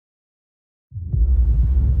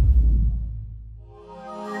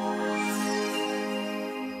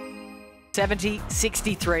70,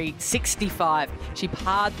 63, 65. She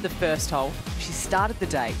parred the first hole. She started the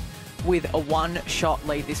day with a one-shot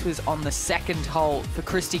lead. This was on the second hole for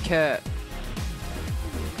Cristie Kerr.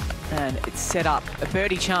 And it's set up a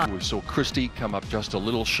birdie chance. We saw Cristie come up just a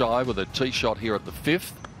little shy with a tee shot here at the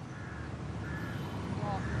 5th.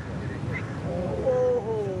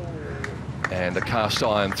 And a cast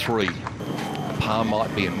iron 3. Par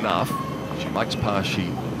might be enough. If she makes par, she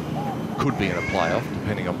could be in a playoff,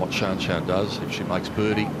 depending on what Shan does. If she makes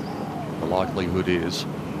birdie, the likelihood is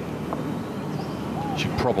she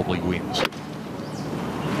probably wins.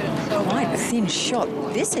 Quite a thin shot.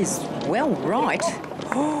 This is well right.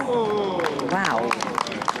 Oh, wow.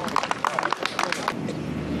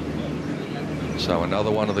 So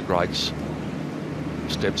another one of the greats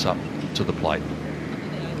steps up to the plate.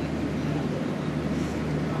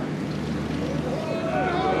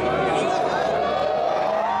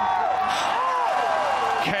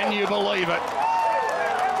 Can you believe it?